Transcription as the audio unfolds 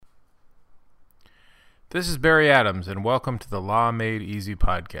This is Barry Adams, and welcome to the Law Made Easy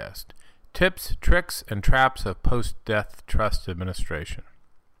podcast. Tips, tricks, and traps of post-death trust administration.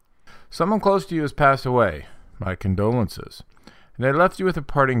 Someone close to you has passed away. My condolences. And they left you with a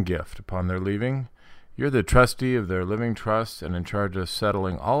parting gift. Upon their leaving, you're the trustee of their living trust and in charge of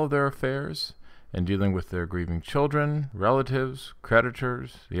settling all of their affairs and dealing with their grieving children, relatives,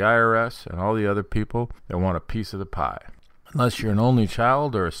 creditors, the IRS, and all the other people that want a piece of the pie. Unless you're an only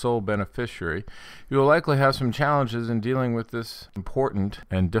child or a sole beneficiary, you will likely have some challenges in dealing with this important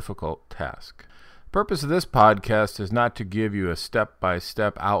and difficult task. The purpose of this podcast is not to give you a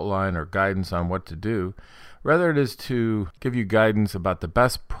step-by-step outline or guidance on what to do. Rather, it is to give you guidance about the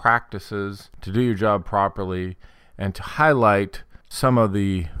best practices to do your job properly and to highlight some of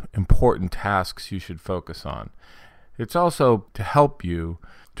the important tasks you should focus on. It's also to help you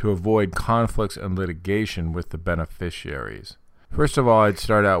to avoid conflicts and litigation with the beneficiaries. First of all, I'd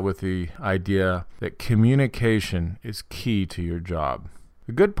start out with the idea that communication is key to your job.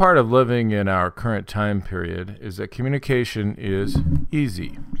 The good part of living in our current time period is that communication is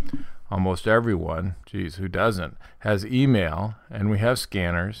easy. Almost everyone, who doesn't, has email, and we have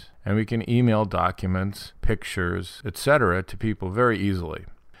scanners, and we can email documents, pictures, etc. to people very easily.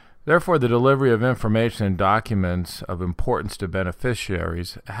 Therefore, the delivery of information and documents of importance to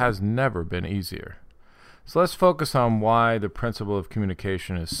beneficiaries has never been easier. So let's focus on why the principle of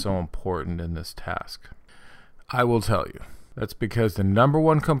communication is so important in this task. I will tell you. That's because the number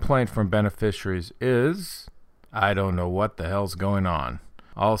one complaint from beneficiaries is, I don't know what the hell's going on.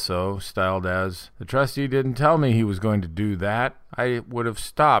 Also styled as, the trustee didn't tell me he was going to do that. I would have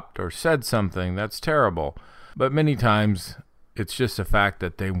stopped or said something. That's terrible. But many times, it's just the fact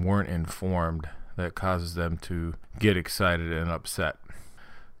that they weren't informed that causes them to get excited and upset.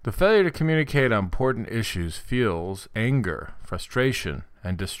 The failure to communicate on important issues fuels anger, frustration,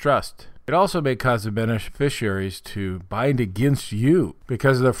 and distrust. It also may cause the beneficiaries to bind against you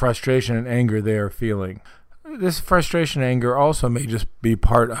because of the frustration and anger they are feeling. This frustration and anger also may just be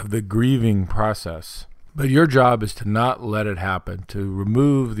part of the grieving process. But your job is to not let it happen, to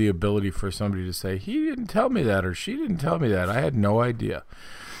remove the ability for somebody to say, he didn't tell me that, or she didn't tell me that. I had no idea.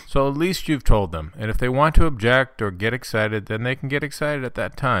 So at least you've told them. And if they want to object or get excited, then they can get excited at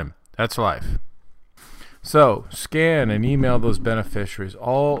that time. That's life. So scan and email those beneficiaries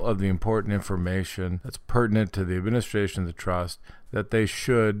all of the important information that's pertinent to the administration of the trust that they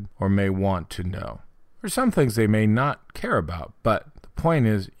should or may want to know. Or some things they may not care about, but the point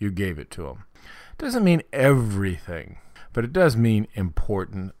is you gave it to them. Doesn't mean everything, but it does mean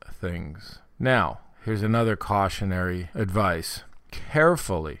important things. Now, here's another cautionary advice.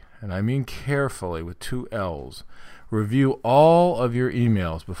 Carefully, and I mean carefully with 2 L's, review all of your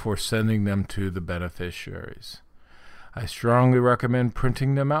emails before sending them to the beneficiaries. I strongly recommend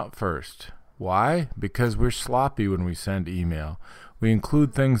printing them out first. Why? Because we're sloppy when we send email. We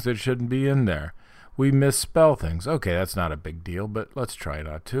include things that shouldn't be in there. We misspell things. Okay, that's not a big deal, but let's try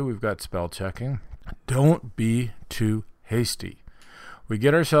not to. We've got spell checking. Don't be too hasty. We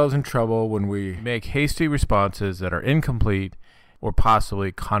get ourselves in trouble when we make hasty responses that are incomplete or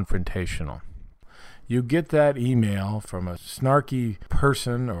possibly confrontational. You get that email from a snarky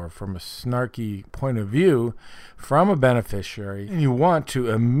person or from a snarky point of view from a beneficiary, and you want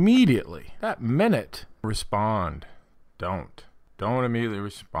to immediately, that minute, respond. Don't immediately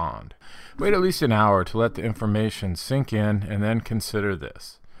respond. Wait at least an hour to let the information sink in and then consider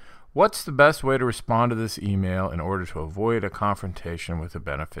this. What's the best way to respond to this email in order to avoid a confrontation with a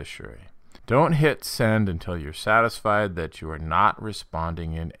beneficiary? Don't hit send until you're satisfied that you are not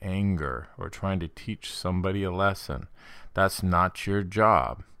responding in anger or trying to teach somebody a lesson. That's not your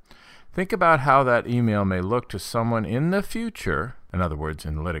job. Think about how that email may look to someone in the future, in other words,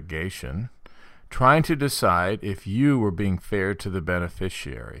 in litigation, trying to decide if you were being fair to the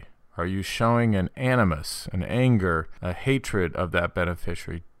beneficiary. Are you showing an animus, an anger, a hatred of that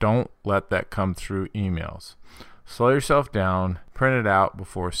beneficiary? Don't let that come through emails. Slow yourself down, print it out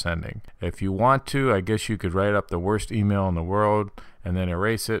before sending. If you want to, I guess you could write up the worst email in the world and then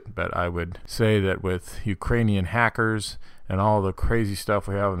erase it, but I would say that with Ukrainian hackers and all the crazy stuff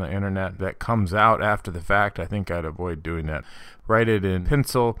we have on the internet that comes out after the fact, I think I'd avoid doing that. Write it in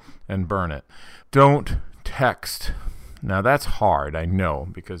pencil and burn it. Don't text. Now that's hard, I know,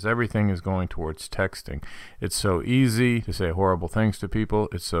 because everything is going towards texting. It's so easy to say horrible things to people.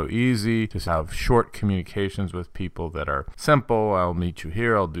 It's so easy to have short communications with people that are simple. I'll meet you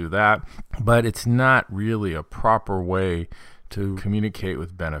here, I'll do that. But it's not really a proper way to communicate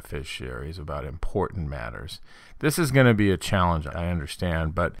with beneficiaries about important matters. This is going to be a challenge, I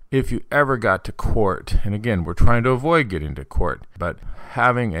understand, but if you ever got to court, and again, we're trying to avoid getting to court, but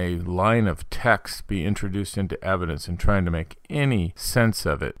having a line of text be introduced into evidence and trying to make any sense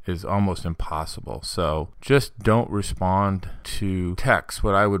of it is almost impossible. So just don't respond to text.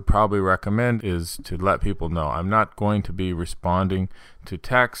 What I would probably recommend is to let people know I'm not going to be responding to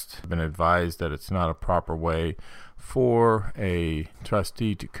text. I've been advised that it's not a proper way for a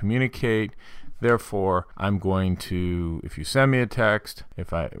trustee to communicate. Therefore, I'm going to, if you send me a text,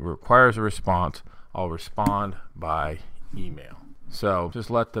 if it requires a response, I'll respond by email. So just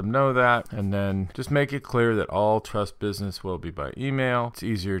let them know that, and then just make it clear that all trust business will be by email. It's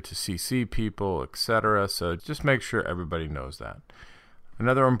easier to CC people, etc. So just make sure everybody knows that.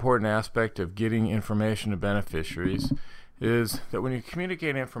 Another important aspect of getting information to beneficiaries is that when you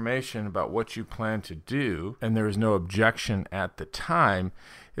communicate information about what you plan to do and there is no objection at the time,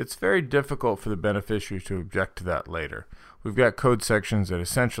 it's very difficult for the beneficiary to object to that later. We've got code sections that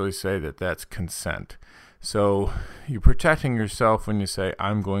essentially say that that's consent. So you're protecting yourself when you say,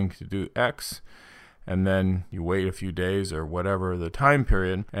 I'm going to do X, and then you wait a few days or whatever the time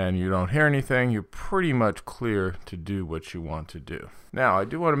period, and you don't hear anything, you're pretty much clear to do what you want to do. Now, I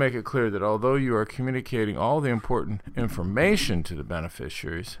do want to make it clear that although you are communicating all the important information to the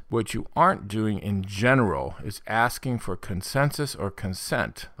beneficiaries, what you aren't doing in general is asking for consensus or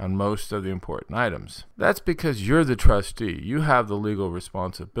consent on most of the important items. That's because you're the trustee. You have the legal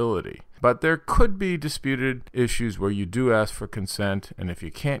responsibility. But there could be disputed issues where you do ask for consent, and if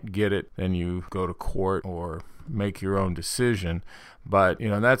you can't get it, then you go to court or make your own decision. But,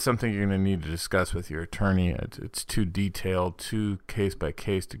 that's something you're going to need to discuss with your attorney. It's too detailed, too case by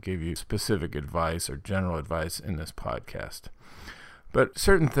case to give you specific advice or general advice in this podcast. But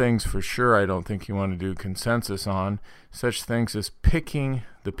certain things for sure I don't think you want to do consensus on, such things as picking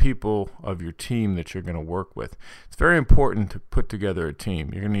the people of your team that you're going to work with. It's very important to put together a team.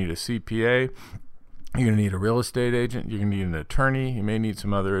 You're going to need a CPA, you're going to need a real estate agent, you're going to need an attorney, you may need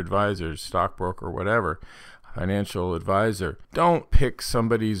some other advisors, stockbroker, whatever, financial advisor. Don't pick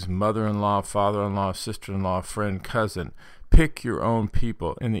somebody's mother-in-law, father-in-law, sister-in-law, friend, cousin. Pick your own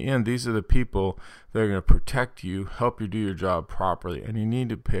people. In the end, these are the people that are going to protect you, help you do your job properly, and you need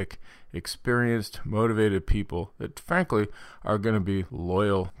to pick experienced, motivated people that, frankly, are going to be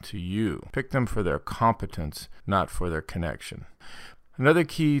loyal to you. Pick them for their competence, not for their connection. Another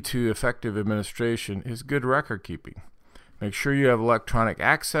key to effective administration is good record keeping. Make sure you have electronic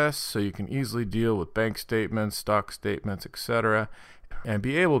access so you can easily deal with bank statements, stock statements, etc., and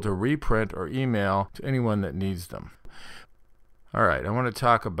be able to reprint or email to anyone that needs them. All right, I want to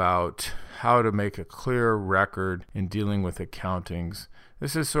talk about how to make a clear record in dealing with accountings.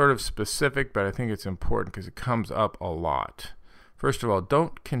 This is sort of specific, but I think it's important because it comes up a lot. First of all,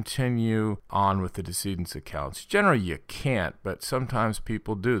 don't continue on with the decedent's accounts. Generally, you can't, but sometimes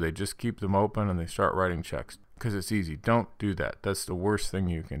people do. They just keep them open and they start writing checks because it's easy. Don't do that. That's the worst thing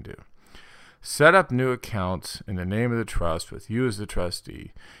you can do. Set up new accounts in the name of the trust with you as the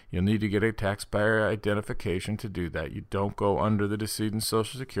trustee. You'll need to get a taxpayer identification to do that. You don't go under the decedent's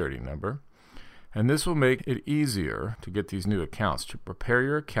Social Security number. And this will make it easier to get these new accounts to prepare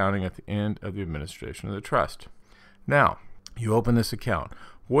your accounting at the end of the administration of the trust. Now, you open this account.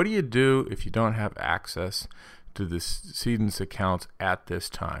 What do you do if you don't have access to the decedent's accounts at this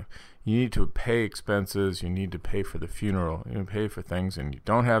time? You need to pay expenses, you need to pay for the funeral, you need to pay for things, and you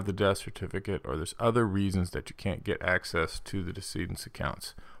don't have the death certificate, or there's other reasons that you can't get access to the decedent's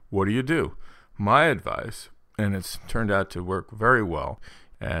accounts. What do? My advice, and it's turned out to work very well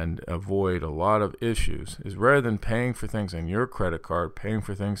and avoid a lot of issues, is rather than paying for things on your credit card, paying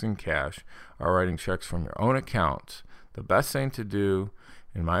for things in cash, or writing checks from your own accounts, the best thing to do,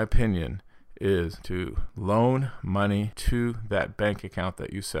 in my opinion, is to loan money to that bank account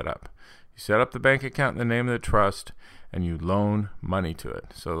that you set up. You set up the bank account in the name of the trust and you loan money to it.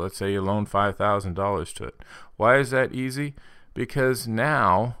 So let's say you loan $5,000 to it. Why is that easy? Because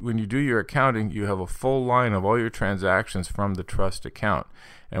now when you do your accounting, you have a full line of all your transactions from the trust account.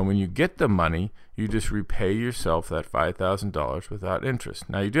 And when you get the money, you just repay yourself that $5,000 without interest.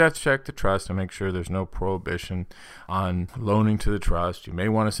 Now, you do have to check the trust and make sure there's no prohibition on loaning to the trust. You may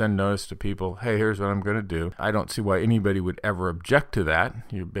want to send notice to people, hey, here's what I'm going to do. I don't see why anybody would ever object to that.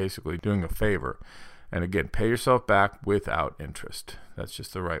 You're basically doing a favor. And again, pay yourself back without interest. That's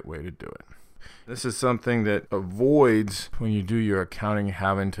just the right way to do it. This is something that avoids, when you do your accounting,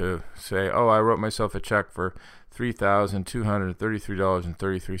 having to say, oh, I wrote myself a check for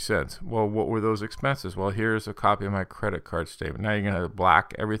 $3,233.33. Well, what were those expenses? Well, here's a copy of my credit card statement. Now you're going to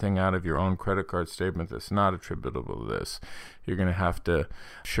black everything out of your own credit card statement that's not attributable to this. You're going to have to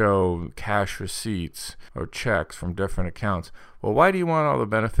show cash receipts or checks from different accounts. Well, why do you want all the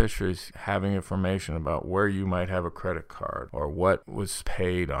beneficiaries having information about where you might have a credit card or what was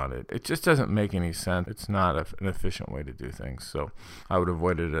paid on it? It just doesn't make any sense. It's not an efficient way to do things. So I would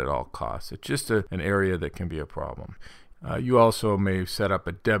avoid it at all costs. It's just an area that can be a problem. You also may set up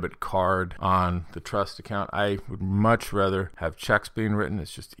a debit card on the trust account. I would much rather have checks being written.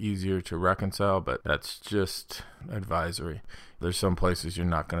 It's just easier to reconcile, but that's just advisory. There's some places you're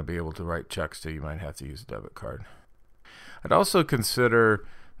not going to be able to write checks to. You might have to use a debit card. I'd also consider,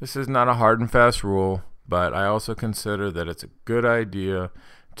 this is not a hard and fast rule, but I also consider that it's a good idea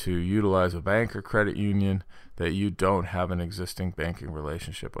to utilize a bank or credit union that you don't have an existing banking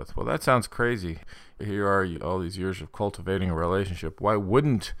relationship with. Well, that sounds crazy. Here are all these years of cultivating a relationship. Why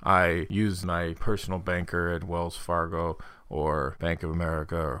wouldn't I use my personal banker at Wells Fargo or Bank of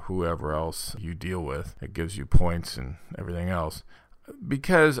America or whoever else you deal with that gives you points and everything else?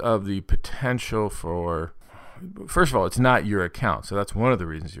 Because of the potential for, first of all, it's not your account, so that's one of the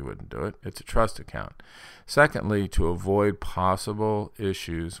reasons you wouldn't do it. It's a trust account. Secondly, to avoid possible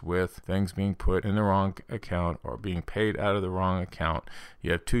issues with things being put in the wrong account or being paid out of the wrong account.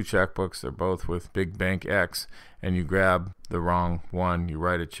 You have two checkbooks, they're both with Big Bank X, and you grab the wrong one, you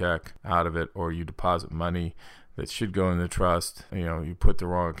write a check out of it, or you deposit money that should go in the trust, you put the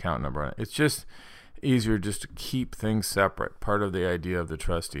wrong account number on it. It's just easier just to keep things separate. Part of the idea of the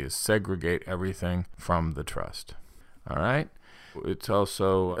trustee is segregate everything from the trust. All right? It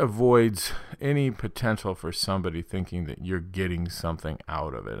also avoids any potential for somebody thinking that you're getting something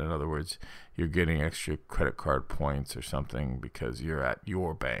out of it. In other words, you're getting extra credit card points or something because you're at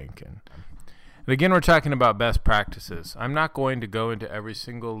your bank. And again, we're talking about best practices. I'm not going to go into every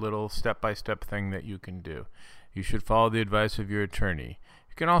single little step-by-step thing that you can do. You should follow the advice of your attorney.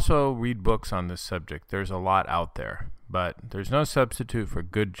 You can also read books on this subject. There's a lot out there, but there's no substitute for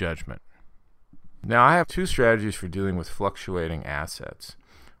good judgment. Now, I have two strategies for dealing with fluctuating assets.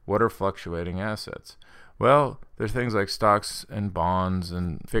 What are fluctuating assets? Well, there's things like stocks and bonds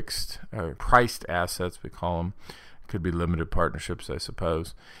and fixed or priced assets, we call them. Could be limited partnerships, I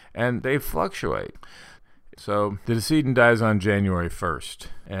suppose. And they fluctuate. So the decedent dies on January 1st,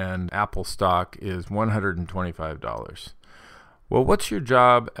 and Apple stock is $125. Well, what's your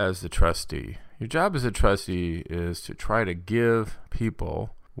job as the trustee? Your job as a trustee is to try to give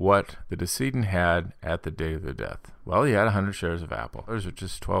people what the decedent had at the date of the death. Well, he had 100 shares of Apple. Those are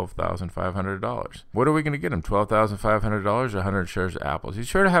just $12,500. What are we going to get him? $12,500 or 100 shares of Apples? He's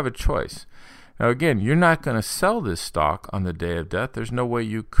sure to have a choice. Now, again, you're not going to sell this stock on the day of death. There's no way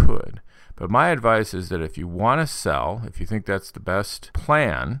you could. But my advice is that if you want to sell, if you think that's the best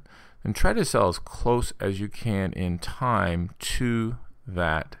plan, then try to sell as close as you can in time to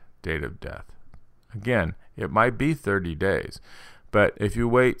that date of death. Again, it might be 30 days. But if you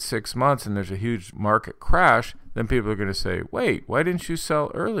wait 6 months and there's a huge market crash, then people are going to say, wait, why didn't you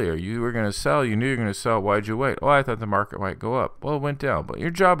sell earlier? You were going to sell. You knew you were going to sell. Why'd you wait? Oh, I thought the market might go up. Well, it went down. But your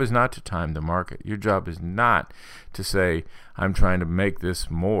job is not to time the market. Your job is not to say, I'm trying to make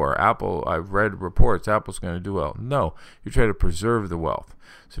this more. Apple, I've read reports, Apple's going to do well. No, you try to preserve the wealth.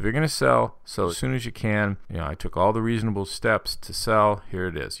 So if you're going to sell as soon as you can. I took all the reasonable steps to sell. Here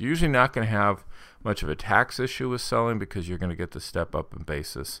it is. You're usually not going to have much of a tax issue with selling because you're going to get the step up in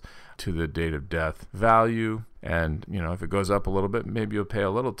basis to the date of death value. And, if it goes up a little bit, maybe you'll pay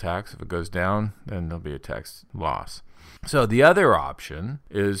a little tax. If it goes down, then there'll be a tax loss. So the other option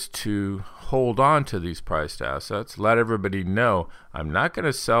is to hold on to these priced assets, let everybody know, I'm not going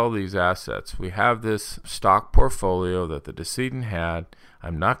to sell these assets. We have this stock portfolio that the decedent had.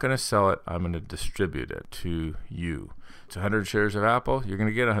 I'm not going to sell it. I'm going to distribute it to you. It's 100 shares of Apple. You're going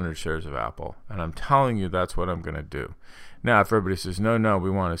to get 100 shares of Apple. And I'm telling you that's what I'm going to do. Now, if everybody says, no, we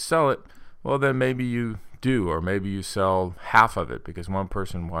want to sell it, well, then maybe you do, or maybe you sell half of it because one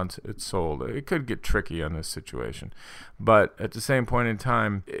person wants it sold. It could get tricky on this situation. But at the same point in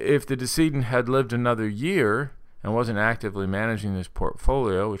time, if the decedent had lived another year and wasn't actively managing this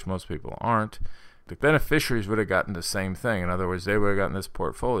portfolio, which most people aren't, the beneficiaries would have gotten the same thing. In other words, they would have gotten this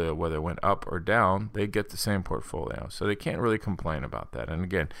portfolio, whether it went up or down, they get the same portfolio. So they can't really complain about that. And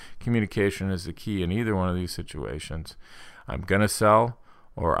again, communication is the key in either one of these situations. I'm going to sell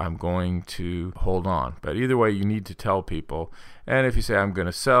or I'm going to hold on. But either way, you need to tell people. And if you say, I'm going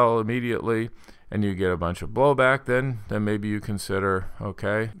to sell immediately, and you get a bunch of blowback, then maybe you consider,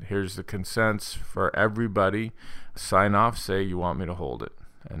 okay, here's the consents for everybody. Sign off, say you want me to hold it.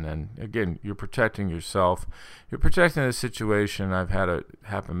 And then, again, you're protecting yourself. You're protecting the situation. I've had it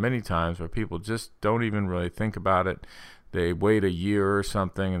happen many times where people just don't even really think about it. They wait a year or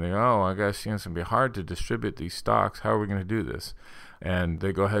something, and they go, oh, I guess it's going to be hard to distribute these stocks. How are we going to do this? And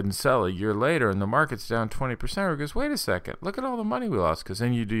they go ahead and sell a year later, and the market's down 20%. Or goes, wait a second, look at all the money we lost. Because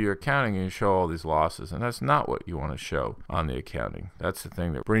then you do your accounting and you show all these losses, and that's not what you want to show on the accounting. That's the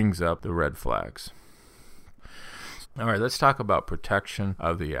thing that brings up the red flags. All right, let's talk about protection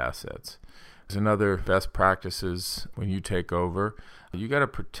of the assets. There's another best practices when you take over. You got to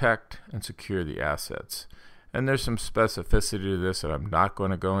protect and secure the assets. And there's some specificity to this that I'm not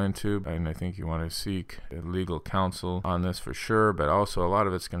going to go into, and I think you want to seek legal counsel on this for sure, but also a lot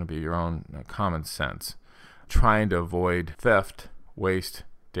of it's going to be your own common sense. Trying to avoid theft, waste,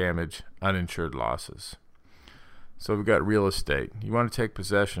 damage, uninsured losses. So we've got real estate. You want to take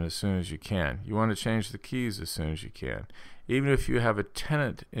possession as soon as you can. You want to change the keys as soon as you can. Even if you have a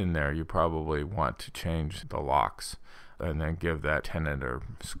tenant in there, you probably want to change the locks and then give that tenant or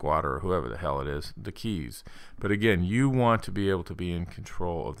squatter or whoever the hell it is the keys. But again, you want to be able to be in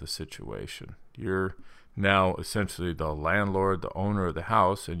control of the situation. You're now essentially the landlord, the owner of the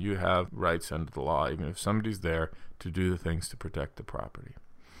house, and you have rights under the law, even if somebody's there to do the things to protect the property.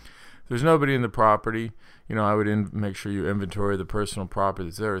 If there's nobody in the property, I would make sure you inventory the personal property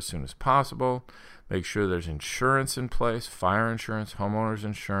that's there as soon as possible. Make sure there's insurance in place, fire insurance, homeowner's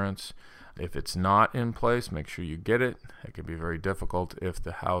insurance. If it's not in place, make sure you get it. It can be very difficult if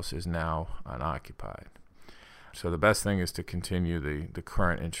the house is now unoccupied. So the best thing is to continue the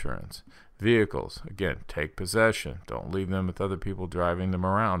current insurance. Vehicles, again, take possession. Don't leave them with other people driving them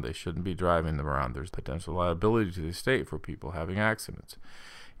around. They shouldn't be driving them around. There's potential liability to the state for people having accidents.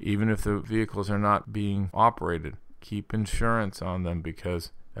 Even if the vehicles are not being operated, keep insurance on them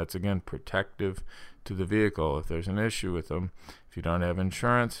because that's, again, protective to the vehicle. If there's an issue with them, if you don't have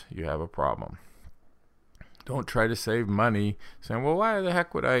insurance, you have a problem. Don't try to save money saying, well, why the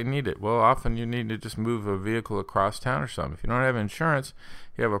heck would I need it? Well, often you need to just move a vehicle across town or something. If you don't have insurance,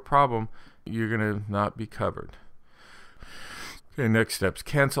 you have a problem, you're going to not be covered. Okay, next steps.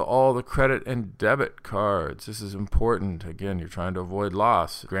 Cancel all the credit and debit cards. This is important. Again, you're trying to avoid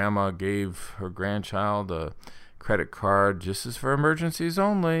loss. Grandma gave her grandchild a credit card just as for emergencies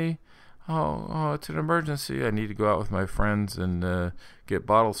only. Oh, it's an emergency. I need to go out with my friends and get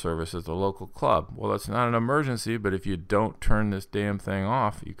bottle service at the local club. Well, that's not an emergency, but if you don't turn this damn thing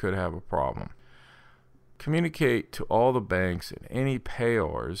off, you could have a problem. Communicate to all the banks and any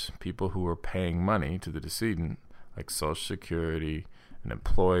payors, people who are paying money to the decedent, like Social Security, an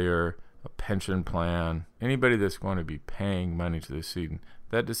employer, a pension plan, anybody that's going to be paying money to the decedent.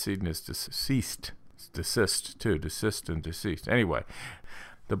 That decedent is deceased. It's desist and deceased. Anyway,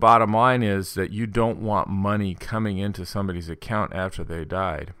 the bottom line is that you don't want money coming into somebody's account after they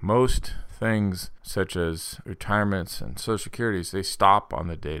died. Most things, such as retirements and Social Securities, they stop on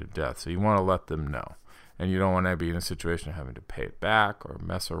the date of death. So you want to let them know. And you don't want to be in a situation of having to pay it back or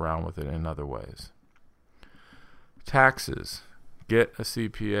mess around with it in other ways. Taxes. Get a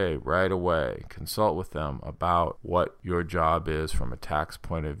CPA right away. Consult with them about what your job is from a tax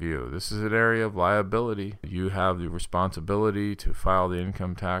point of view. This is an area of liability. You have the responsibility to file the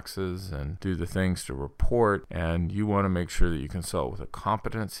income taxes and do the things to report, and you want to make sure that you consult with a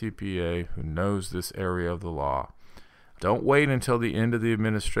competent CPA who knows this area of the law. Don't wait until the end of the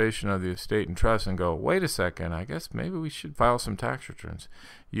administration of the estate and trust and go, wait a second, I guess maybe we should file some tax returns.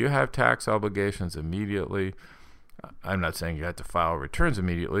 You have tax obligations immediately. I'm not saying you have to file returns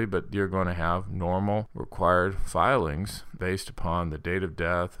immediately, but you're going to have normal required filings based upon the date of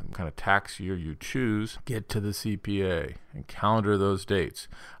death and kind of tax year you choose. Get to the CPA and calendar those dates.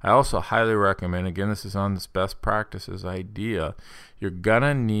 I also highly recommend, again, this is on this best practices idea, you're going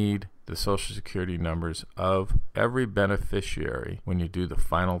to need the Social Security numbers of every beneficiary when you do the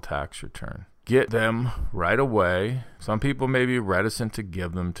final tax return. Get them right away. Some people may be reticent to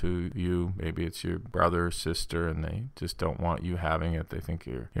give them to you. Maybe it's your brother or sister and they just don't want you having it. They think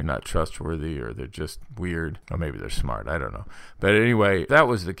you're not trustworthy or they're just weird. Or maybe they're smart. I don't know. But anyway, if that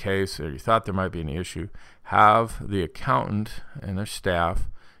was the case or you thought there might be an issue, have the accountant and their staff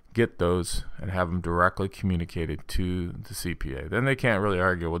get those and have them directly communicated to the CPA. Then they can't really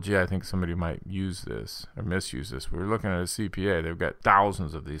argue, well, gee, I think somebody might use this or misuse this. We're looking at a CPA. They've got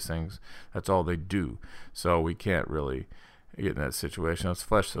thousands of these things. That's all they do. So we can't really get in that situation. Let's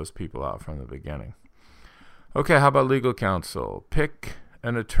flesh those people out from the beginning. Okay, how about legal counsel? Pick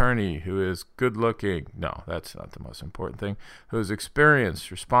an attorney who is good looking. No, that's not the most important thing. Who is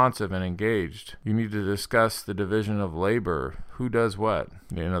experienced, responsive, and engaged. You need to discuss the division of labor. Who does what?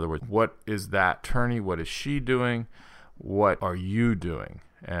 In other words, what is that attorney? What is she doing? What are you doing?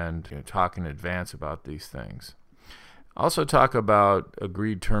 and talk in advance about these things. Also talk about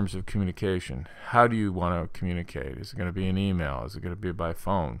agreed terms of communication. How do you want to communicate? Is it going to be an email? Is it going to be by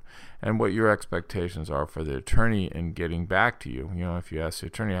phone? And what your expectations are for the attorney in getting back to you. If you ask the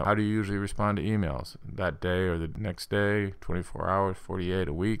attorney, how do you usually respond to emails? That day or the next day, 24 hours, 48,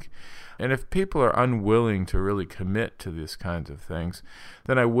 a week? And if people are unwilling to really commit to these kinds of things,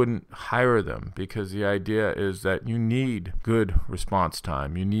 then I wouldn't hire them, because the idea is that you need good response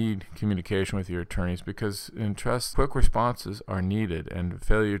time. You need communication with your attorneys, because in trust, quick responses are needed, and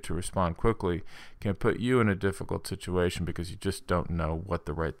failure to respond quickly can put you in a difficult situation because you just don't know what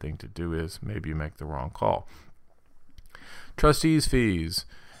the right thing to do is. Maybe you make the wrong call. Trustees' fees.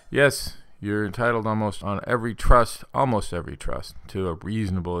 Yes, you're entitled almost every trust to a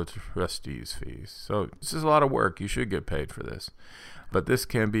reasonable trustees' fees. So this is a lot of work. You should get paid for this. But this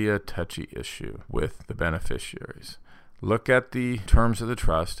can be a touchy issue with the beneficiaries. Look at the terms of the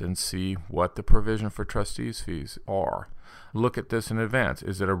trust and see what the provision for trustees' fees are. Look at this in advance.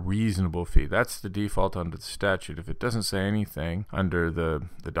 Is it a reasonable fee? That's the default under the statute. If it doesn't say anything under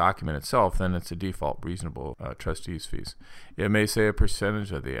the document itself, then it's a default reasonable trustees' fees. It may say a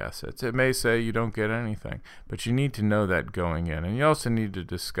percentage of the assets. It may say you don't get anything. But you need to know that going in. And you also need to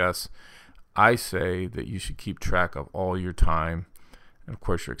discuss, I say that you should keep track of all your time, and of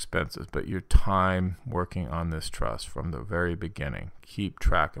course your expenses, but your time working on this trust from the very beginning. Keep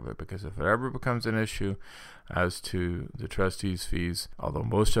track of it, because if it ever becomes an issue as to the trustees' fees, although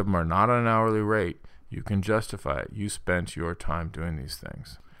most of them are not on an hourly rate, you can justify it. You spent your time doing these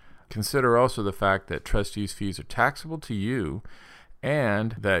things. Consider also the fact that trustees' fees are taxable to you,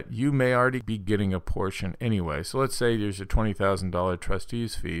 and that you may already be getting a portion anyway. So let's say there's a $20,000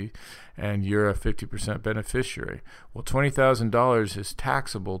 trustees fee and you're a 50% beneficiary. Well, $20,000 is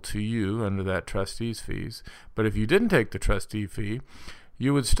taxable to you under that trustees fees. But if you didn't take the trustee fee,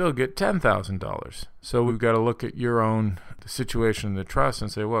 you would still get $10,000. So we've got to look at your own situation in the trust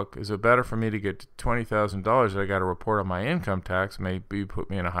and say, look, is it better for me to get $20,000 that I got to report on my income tax, maybe put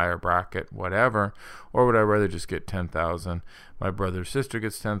me in a higher bracket, whatever, or would I rather just get $10,000? My brother or sister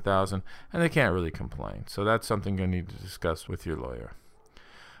gets $10,000, and they can't really complain. So that's something you need to discuss with your lawyer.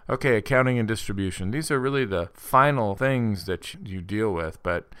 Okay, accounting and distribution. These are really the final things that you deal with,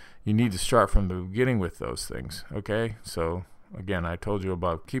 but you need to start from the beginning with those things. Okay, so again, I told you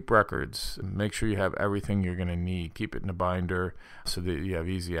about keep records. Make sure you have everything you're going to need. Keep it in a binder so that you have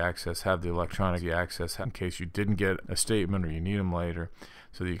easy access. Have the electronic access in case you didn't get a statement or you need them later,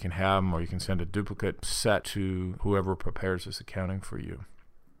 so that you can have them, or you can send a duplicate set to whoever prepares this accounting for you.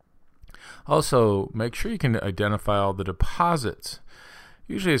 Also, make sure you can identify all the deposits.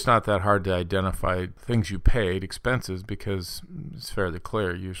 Usually it's not that hard to identify things you paid, expenses, because it's fairly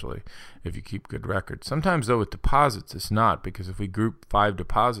clear usually if you keep good records. Sometimes though with deposits it's not, because if we group 5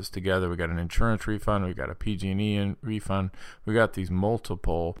 deposits together, we got an insurance refund, we got a PG&E refund, we got these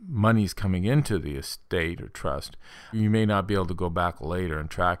multiple monies coming into the estate or trust. You may not be able to go back later and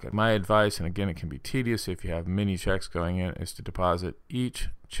track it. My advice, and again it can be tedious if you have many checks going in, is to deposit each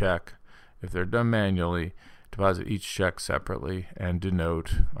check, if they're done manually, deposit each check separately and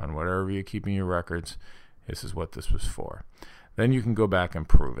denote on whatever you're keeping your records, this is what this was for. Then you can go back and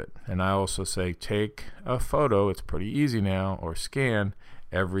prove it. And I also say take a photo, it's pretty easy now, or scan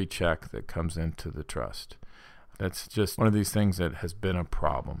every check that comes into the trust. That's just one of these things that has been a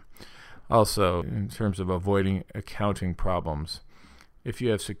problem. Also, in terms of avoiding accounting problems, if you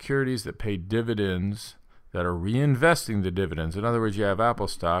have securities that pay dividends that are reinvesting the dividends. In other words, you have Apple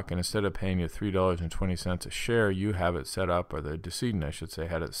stock, and instead of paying you $3.20 a share, you have it set up, or the decedent, I should say,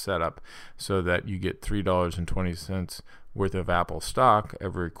 had it set up so that you get $3.20 worth of Apple stock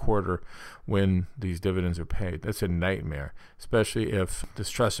every quarter when these dividends are paid. That's a nightmare, especially if this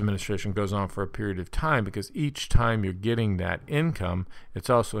trust administration goes on for a period of time, because each time you're getting that income, it's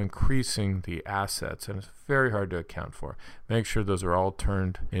also increasing the assets, and it's very hard to account for. Make sure those are all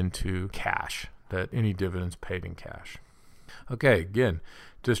turned into cash, that any dividends paid in cash. Okay, again,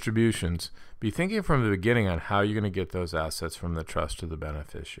 distributions. Be thinking from the beginning on how you're going to get those assets from the trust to the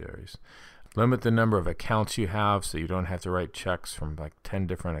beneficiaries. Limit the number of accounts you have so you don't have to write checks from like 10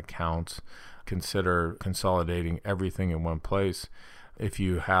 different accounts. Consider consolidating everything in one place. If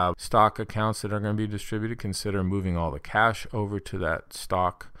you have stock accounts that are going to be distributed, consider moving all the cash over to that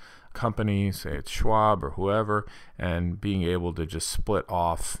stock company, say it's Schwab or whoever, and being able to just split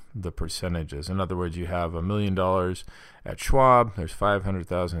off the percentages. In other words, you have $1 million at Schwab, there's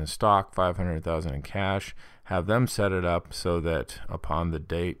 $500,000 in stock, $500,000 in cash. Have them set it up so that upon the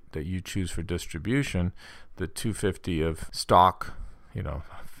date that you choose for distribution, the $250 of stock,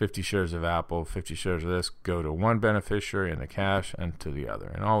 50 shares of Apple, 50 shares of this go to one beneficiary in the cash and to the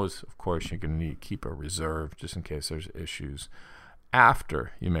other. And always, of course, you're going to need to keep a reserve just in case there's issues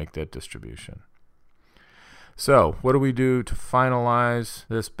after you make that distribution. So what do we do to finalize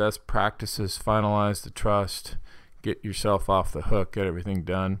this? Best practices, finalize the trust, get yourself off the hook, get everything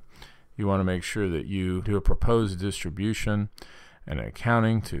done. You want to make sure that you do a proposed distribution and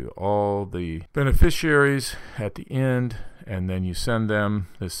accounting to all the beneficiaries at the end, and then you send them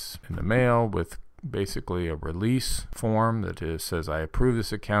this in the mail with basically a release form that says, I approve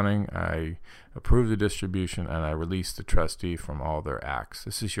this accounting, I approve the distribution, and I release the trustee from all their acts.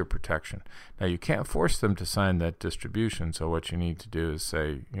 This is your protection. Now, you can't force them to sign that distribution, so what you need to do is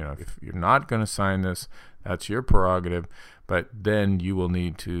say, if you're not going to sign this, that's your prerogative, but then you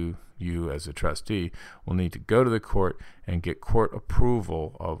as a trustee will need to go to the court and get court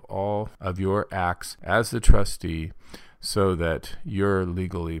approval of all of your acts as the trustee so that you're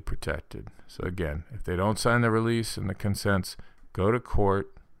legally protected. So again, if they don't sign the release and the consents, go to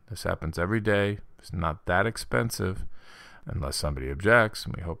court. This happens every day. It's not that expensive unless somebody objects,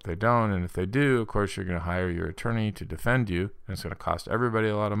 and we hope they don't. And if they do, of course, you're going to hire your attorney to defend you, and it's going to cost everybody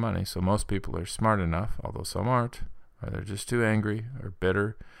a lot of money. So most people are smart enough, although some aren't, or they're just too angry or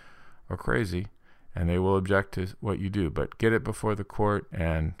bitter or crazy, and they will object to what you do. But get it before the court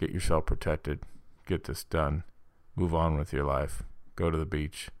and get yourself protected. Get this done. Move on with your life. Go to the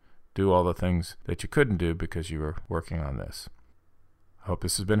beach. Do all the things that you couldn't do because you were working on this. I hope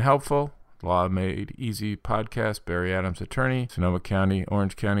this has been helpful. Law Made Easy podcast, Barry Adams, attorney, Sonoma County,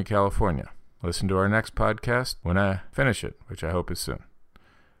 Orange County, California. Listen to our next podcast when I finish it, which I hope is soon.